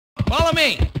Follow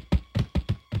me!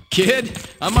 Kid,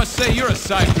 I must say you're a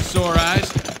sight for sore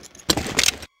eyes.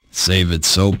 Save it,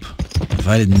 Soap. If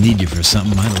I didn't need you for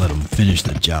something, I'd let him finish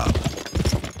the job.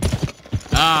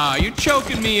 Ah, you're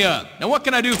choking me up. Now what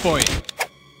can I do for you?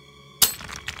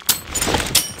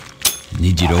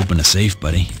 Need you to open a safe,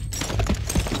 buddy.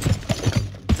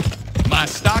 My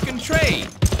stock and trade.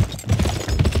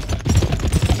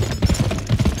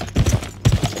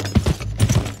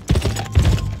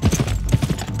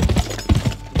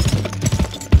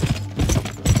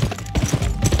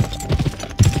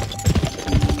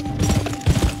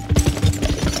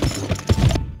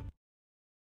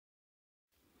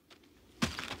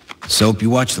 Soap,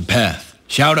 you watch the path.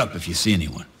 Shout up if you see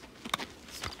anyone.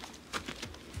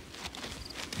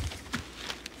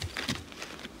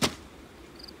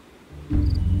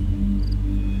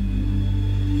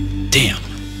 Damn.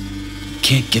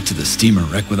 Can't get to the steamer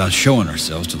wreck without showing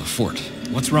ourselves to the fort.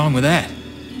 What's wrong with that?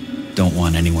 Don't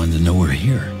want anyone to know we're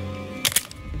here.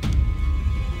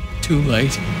 Too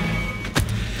late.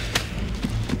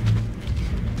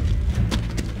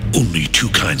 Only two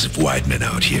kinds of white men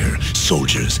out here,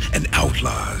 soldiers and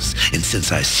outlaws. And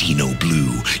since I see no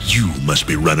blue, you must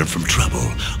be running from trouble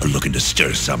or looking to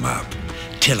stir some up.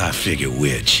 Till I figure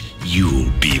which,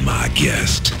 you'll be my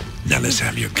guest. Now let's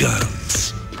have your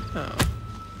guns.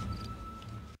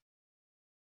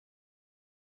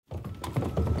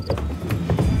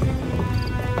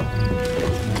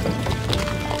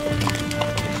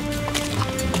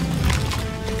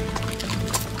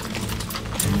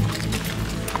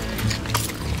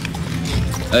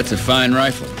 That's a fine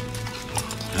rifle.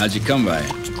 How'd you come by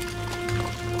it?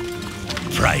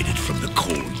 Pried it from the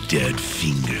cold, dead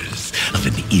fingers of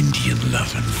an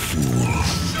Indian-loving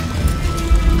fool.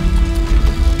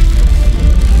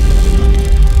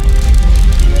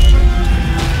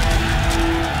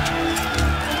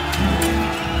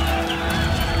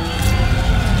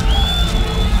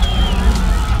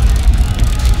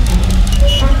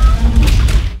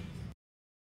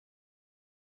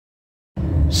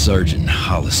 Sergeant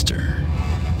Hollister,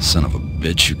 son of a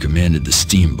bitch who commanded the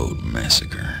steamboat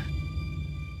massacre.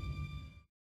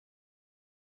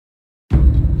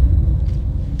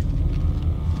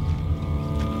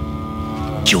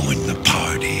 Join the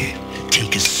party.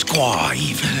 Take a squaw,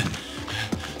 even.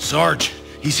 Sarge,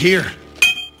 he's here.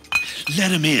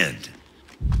 Let him in.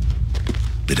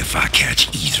 But if I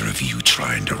catch either of you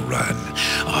trying to run,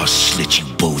 I'll slit you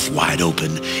both wide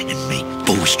open and make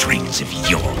bowstrings of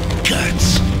your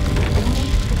guts.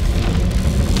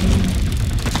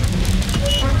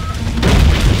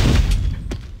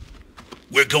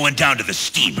 We're going down to the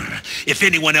steamer. If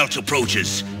anyone else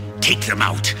approaches, take them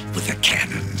out with the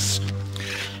cannons.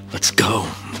 Let's go.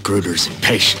 Gruder's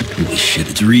impatient. Holy shit,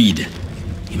 it's Reed.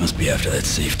 He must be after that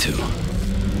safe, too.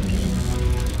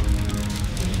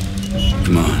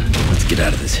 Come on, let's get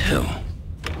out of this hell.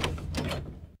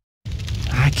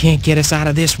 I can't get us out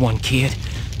of this one, kid.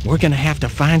 We're gonna have to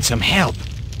find some help.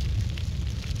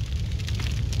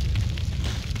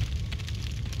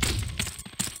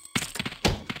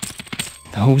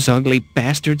 Those ugly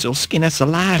bastards will skin us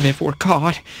alive if we're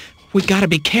caught. We gotta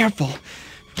be careful.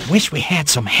 Wish we had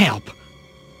some help.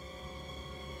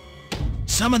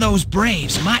 Some of those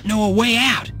braves might know a way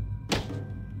out.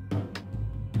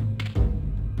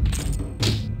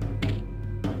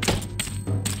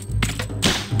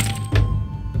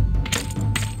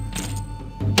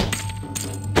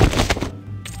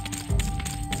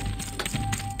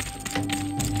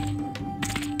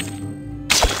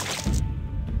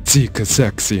 Tika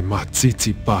sexy ma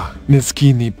titi pa,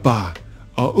 niskini pa,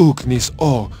 a uknis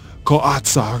o, ko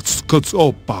atsa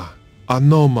skotsopa,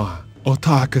 anoma,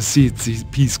 otaka sitsi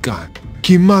piskan,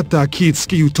 kimata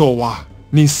kitski utowa,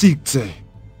 nisikze.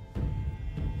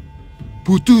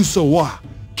 Putuso wa,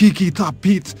 kiki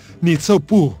tapit,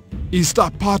 nitsopu,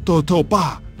 istapato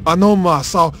topa, anoma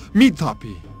sao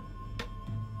mitapi.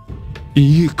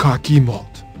 I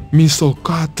kakimot,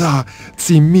 misokata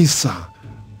tsimisa,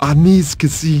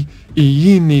 Aniskisi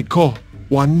iini ko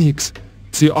wanix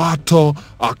ti ato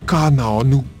akana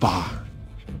onupa.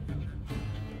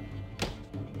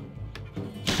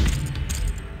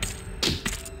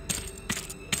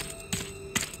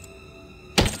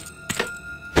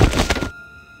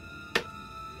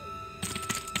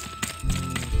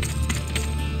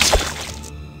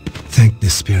 Thank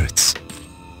the spirits.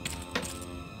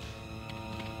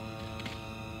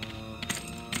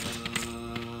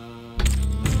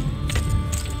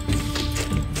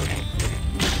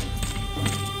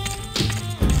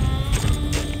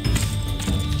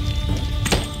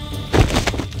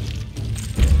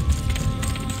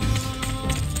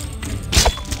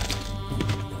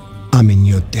 I'm in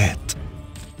your debt. yet.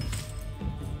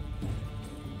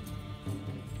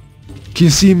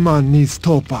 Kisima nis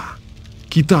topa,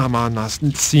 kitama nas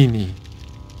sini.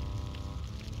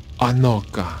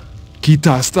 Anoka,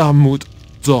 kita stamut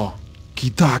zo,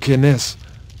 kita kenes,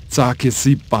 za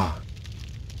kisipa.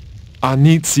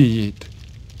 Anitsiit,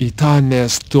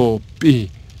 itanes to pi,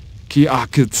 ki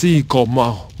akitsi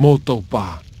koma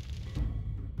motopa.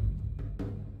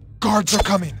 Guards are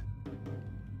coming.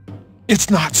 It's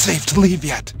not safe to leave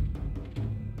yet.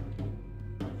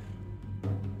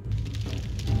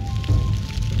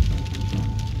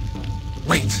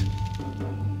 Wait.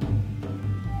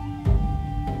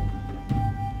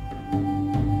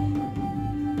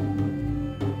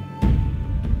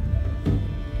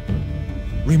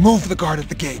 Remove the guard at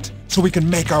the gate, so we can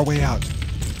make our way out.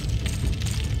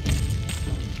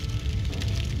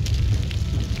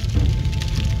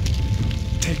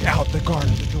 Take out the guard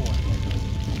at the door.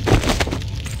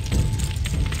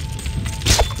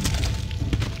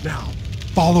 Now,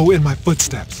 follow in my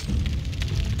footsteps.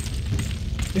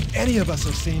 If any of us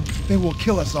are seen, they will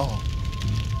kill us all.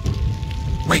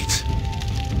 Wait.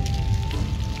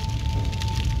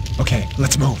 Okay,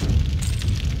 let's move.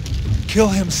 Kill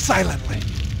him silently.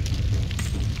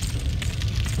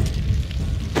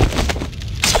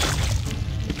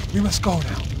 We must go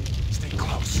now. Stay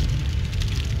close.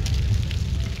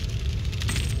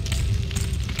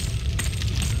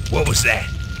 What was that?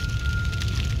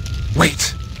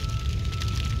 Wait.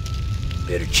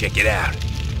 Better check it out.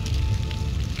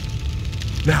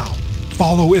 Now,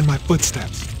 follow in my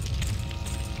footsteps.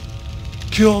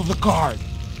 Kill the guard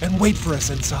and wait for us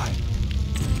inside.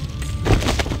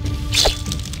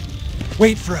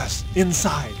 Wait for us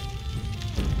inside.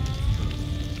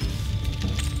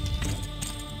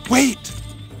 Wait!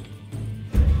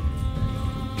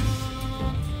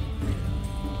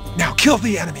 Now kill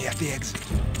the enemy at the exit.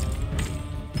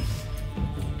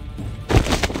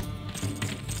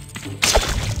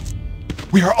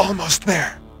 We are almost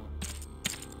there.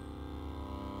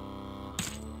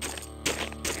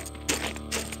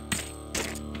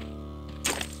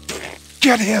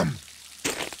 Get him!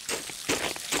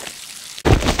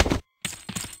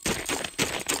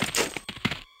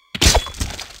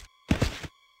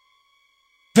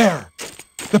 There!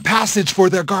 The passage for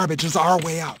their garbage is our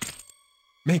way out.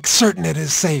 Make certain it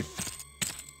is safe.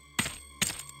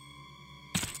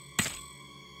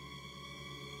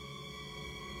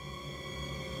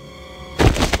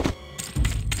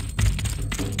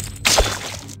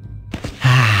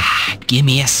 Give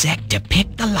me a sec to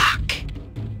pick the lock.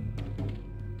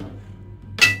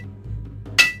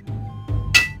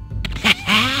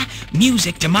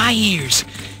 Music to my ears.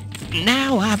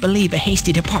 Now I believe a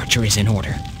hasty departure is in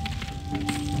order.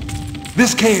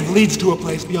 This cave leads to a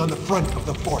place beyond the front of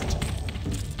the fort.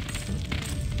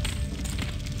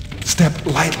 Step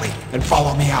lightly and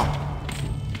follow me out.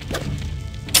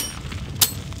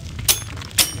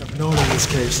 I've known of this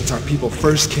cave since our people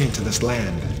first came to this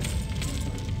land.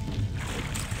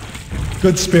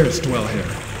 Good spirits dwell here,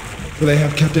 for they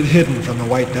have kept it hidden from the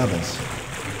white devils.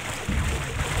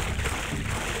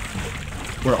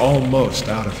 We're almost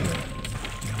out of here.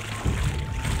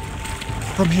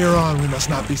 From here on, we must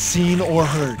not be seen or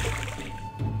heard.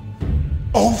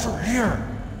 Over here!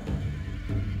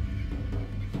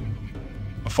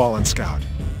 A fallen scout.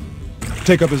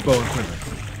 Take up his bow and quiver.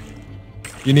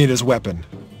 You need his weapon.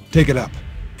 Take it up.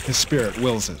 His spirit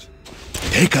wills it.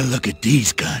 Take a look at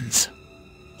these guns.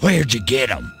 Where'd you get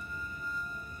them?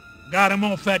 Got him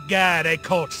off that guy they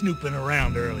caught snooping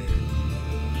around earlier.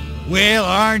 Well,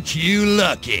 aren't you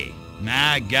lucky?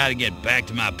 Now I gotta get back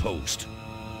to my post.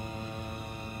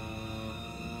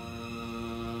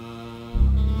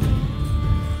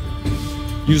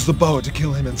 Use the bow to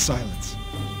kill him in silence.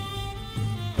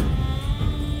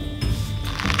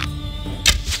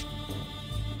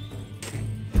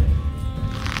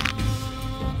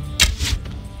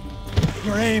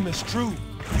 Your aim is true.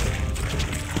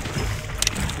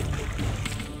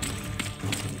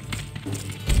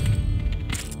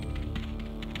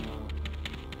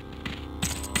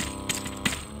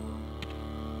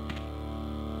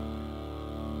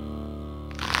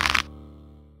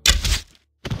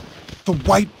 The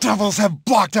white devils have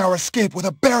blocked our escape with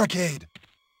a barricade.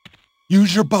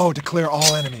 Use your bow to clear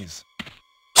all enemies.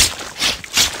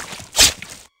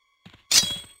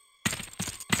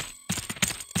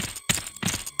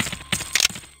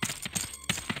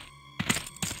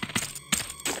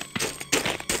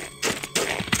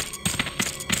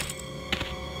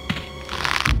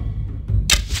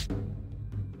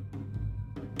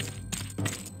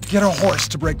 Get a horse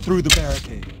to break through the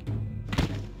barricade.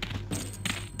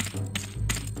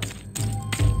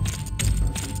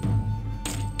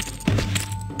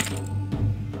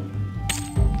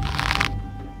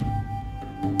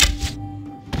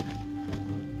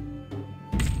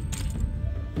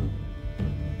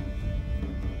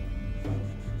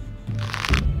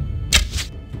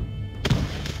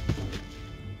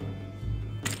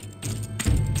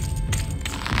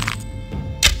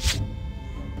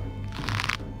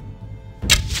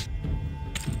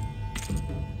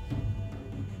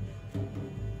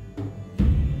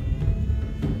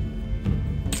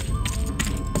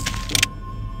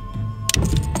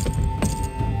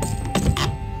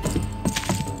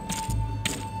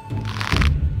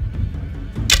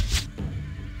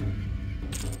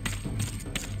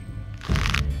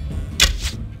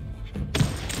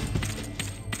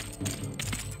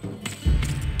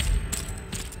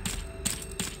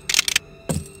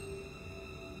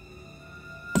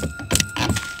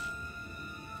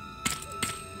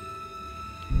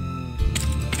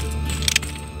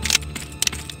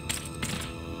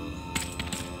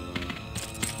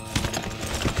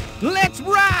 Let's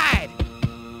ride!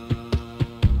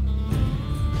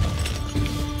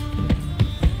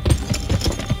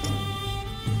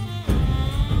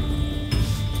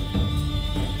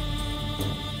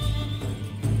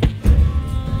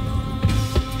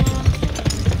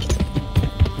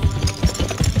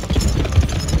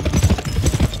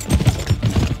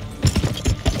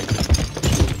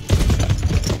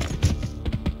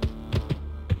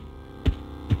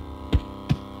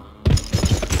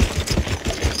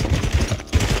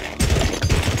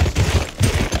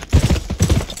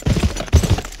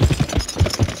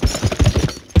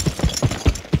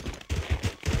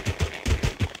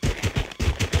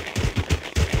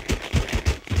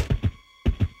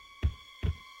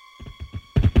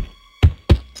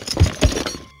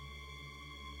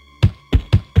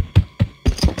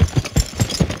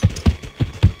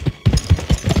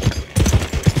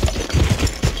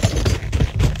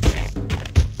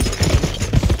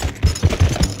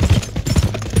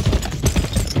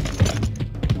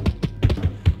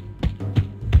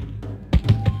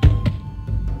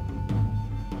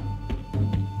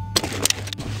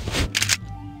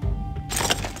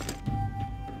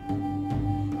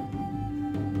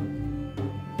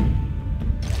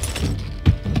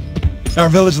 Our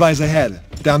village lies ahead,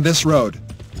 down this road.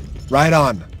 Ride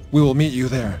on. We will meet you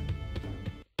there.